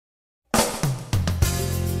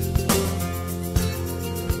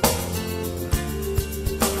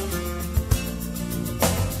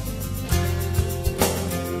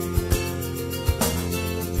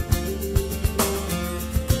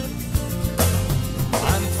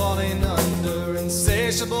falling under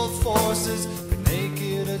insatiable forces, the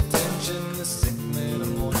naked attention, the sick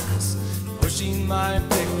metamorphosis, pushing my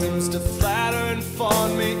victims to flatter and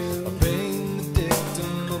fawn me, obeying the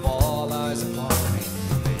dictum of all eyes upon me.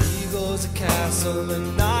 The ego's a castle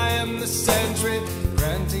and I am the sentry,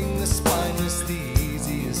 granting the spineless the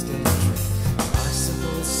easiest entry.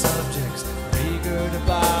 Merciful subjects, eager to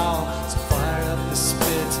bow, so fire up the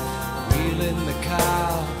spit, wheeling the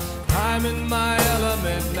cow. I'm in my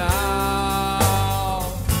element now,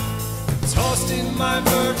 toasting my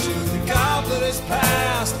virtue, the goblet is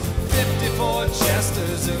past. 54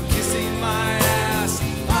 jesters are kissing my ass.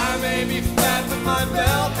 I may be fat, but my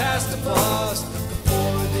belt has to bust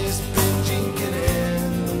before this binging can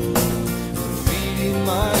end. Feeding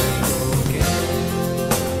my ego again.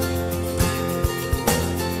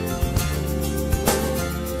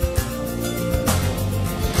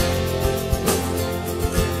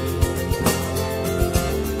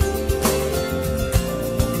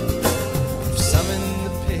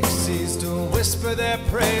 Whisper their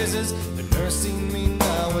praises, they're nursing me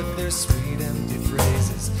now with their sweet empty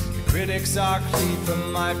phrases. The critics are clean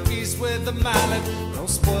from my feast with a mallet. No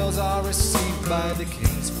spoils are received by the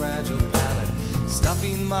king's fragile palate.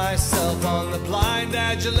 Stuffing myself on the blind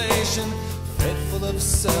adulation, fed full of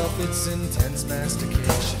self, its intense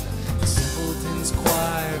mastication. The simpleton's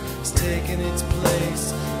choir has taken its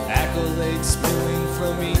place, accolades spewing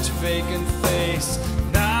from each vacant face.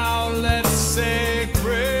 Now let's say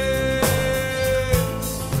grace.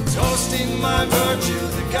 Toasting my virtue,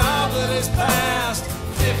 the goblet is past.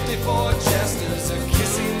 54 jesters are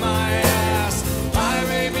kissing my ass. I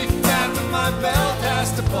may be fat, but my belt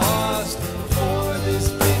has to bust before this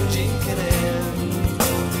binging can end.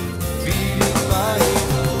 Feeding my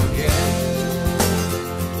ego again.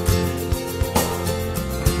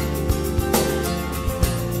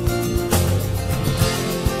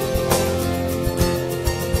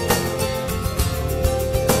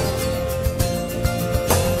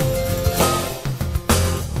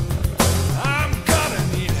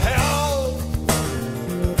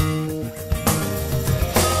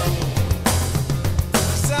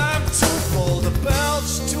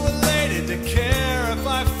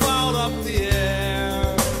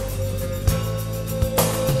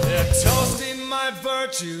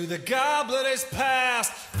 Virtue, the goblet is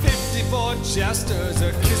past. 54 jesters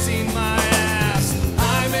are kissing my ass.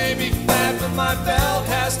 I may be fat, but my belt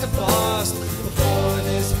has to bust